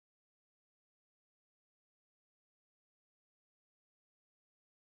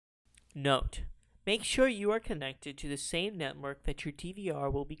Note: make sure you are connected to the same network that your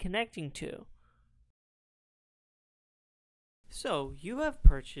DVR will be connecting to. So, you have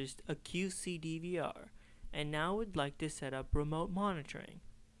purchased a Qsee DVR and now would like to set up remote monitoring.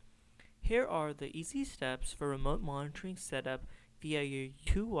 Here are the easy steps for remote monitoring setup via your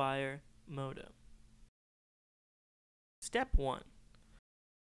 2-wire modem. Step 1.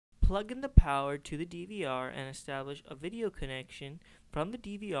 Plug in the power to the DVR and establish a video connection from the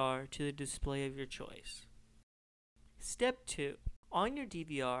DVR to the display of your choice. Step 2. On your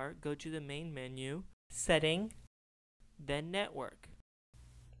DVR, go to the main menu, Setting, then Network.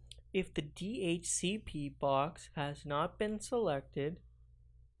 If the DHCP box has not been selected,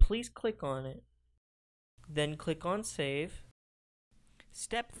 please click on it. Then click on Save.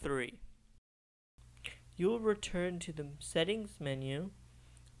 Step 3. You will return to the Settings menu.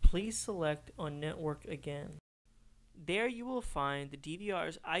 Please select on Network again. There you will find the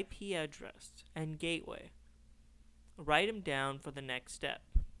DVR's IP address and gateway. Write them down for the next step.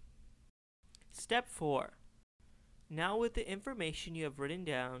 Step 4. Now with the information you have written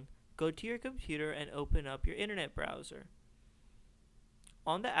down, go to your computer and open up your internet browser.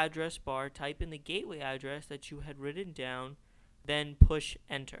 On the address bar, type in the gateway address that you had written down, then push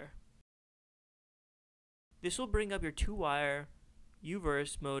Enter. This will bring up your 2-wire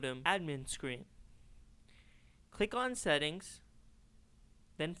UVerse modem admin screen. Click on Settings,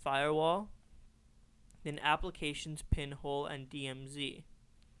 then Firewall, then Applications, Pinhole, and DMZ.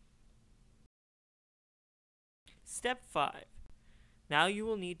 Step 5. Now you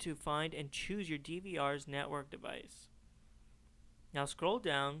will need to find and choose your DVR's network device. Now scroll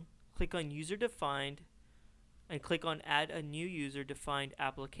down, click on User Defined, and click on Add a new user defined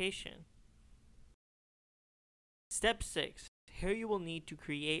application. Step 6. Here you will need to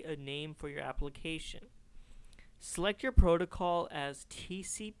create a name for your application. Select your protocol as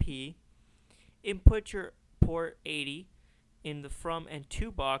TCP, input your port 80 in the from and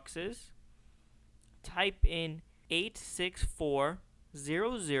to boxes, type in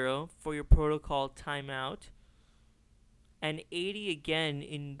 86400 for your protocol timeout, and 80 again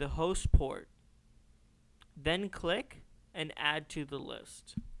in the host port. Then click and add to the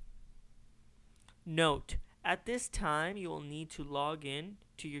list. Note: at this time, you will need to log in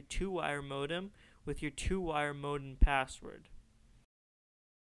to your 2-wire modem with your 2-wire modem password.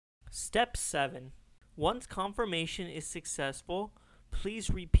 Step 7. Once confirmation is successful, please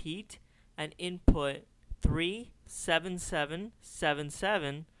repeat and input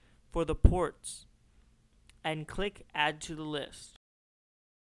 37777 for the ports and click Add to the list.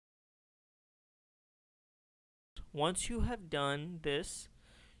 Once you have done this,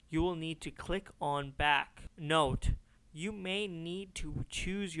 you will need to click on Back. Note: you may need to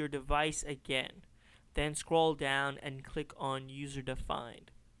choose your device again, then scroll down and click on User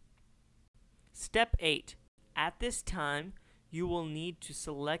Defined. Step 8. At this time, you will need to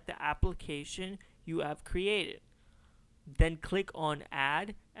select the application you have created. Then click on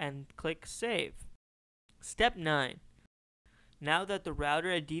Add and click Save. Step 9. Now that the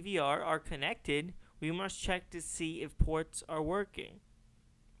router and DVR are connected, we must check to see if ports are working.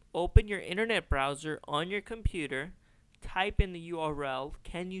 Open your internet browser on your computer, type in the URL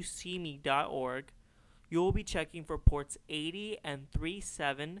canyouseeme.org. You will be checking for ports 80 and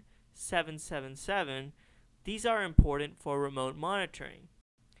 37777. These are important for remote monitoring.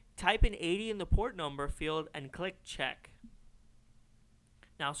 Type in 80 in the port number field and click Check.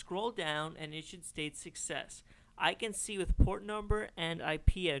 Now scroll down and it should state Success. I can see with port number and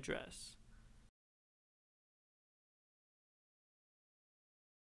IP address.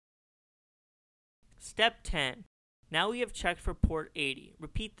 Step 10. Now we have checked for port 80.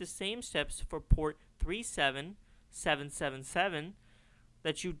 Repeat the same steps for port 37777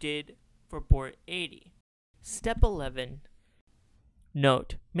 that you did for port 80. Step 11.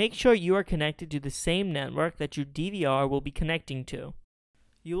 Note: make sure you are connected to the same network that your DVR will be connecting to.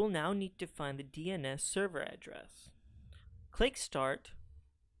 You will now need to find the DNS server address. Click Start,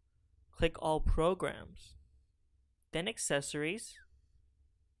 click All Programs, then Accessories.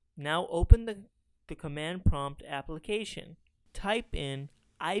 Now open the command prompt application. Type in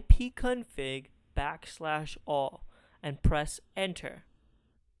ipconfig/all and press Enter.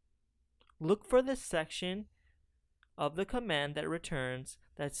 Look for the section of the command that returns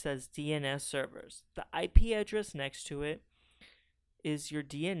that says DNS servers. The IP address next to it is your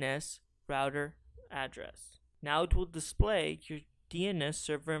DNS router address. Now it will display your DNS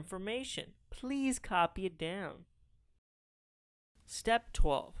server information. Please copy it down. Step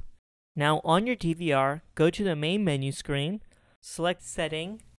 12. Now on your DVR, go to the main menu screen, select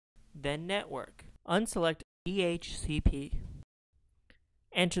Setting, then Network. Unselect DHCP.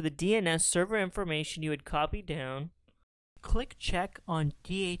 enter the DNS server information you had copied down. Click Check on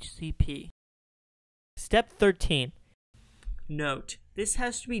DHCP. Step 13. Note, this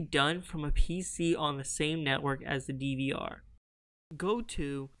has to be done from a PC on the same network as the DVR. Go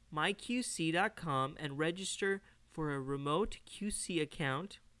to myqsee.com and register for a remote Qsee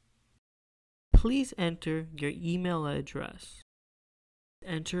account. Please enter your email address.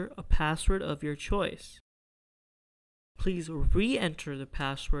 Enter a password of your choice. Please re-enter the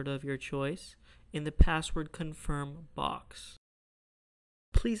password of your choice in the password confirm box.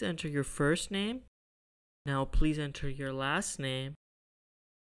 Please enter your first name. Now please enter your last name.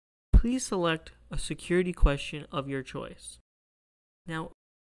 Please select a security question of your choice. Now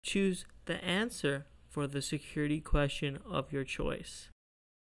choose the answer for the security question of your choice.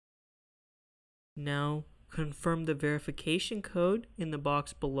 Now confirm the verification code in the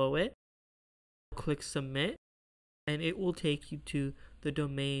box below it. Click Submit, and it will take you to the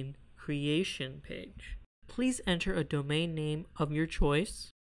domain creation page. Please enter a domain name of your choice,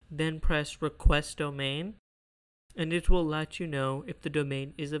 then press Request Domain, and it will let you know if the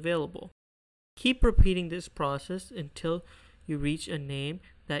domain is available. Keep repeating this process until you reach a name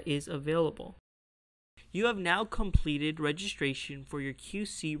that is available. You have now completed registration for your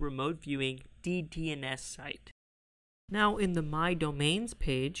Qsee remote viewing DDNS site. Now in the My Domains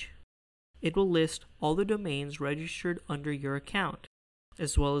page, it will list all the domains registered under your account,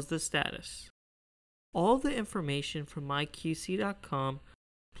 as well as the status. All the information from myqsee.com,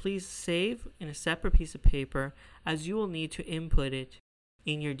 please save in a separate piece of paper, as you will need to input it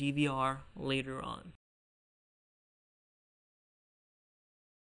in your DVR later on.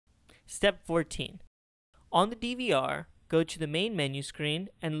 Step 14. On the DVR, go to the main menu screen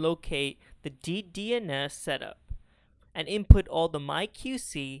and locate the DDNS setup and input all the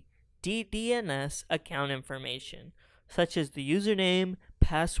myQsee DDNS account information, such as the username,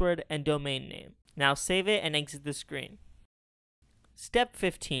 password, and domain name. Now save it and exit the screen. Step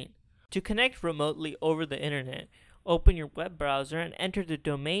 15. To connect remotely over the internet, open your web browser and enter the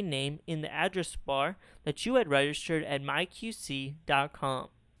domain name in the address bar that you had registered at myqsee.com.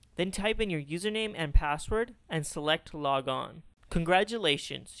 Then type in your username and password and select Log On.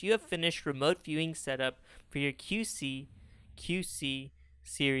 Congratulations, you have finished remote viewing setup for your Qsee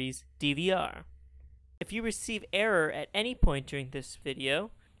series DVR. If you receive error at any point during this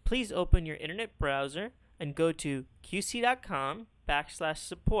video, please open your internet browser and go to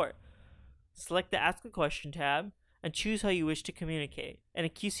qsee.com/support. Select the Ask a Question tab and choose how you wish to communicate, and a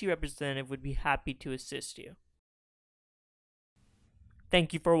Qsee representative would be happy to assist you.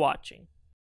 Thank you for watching.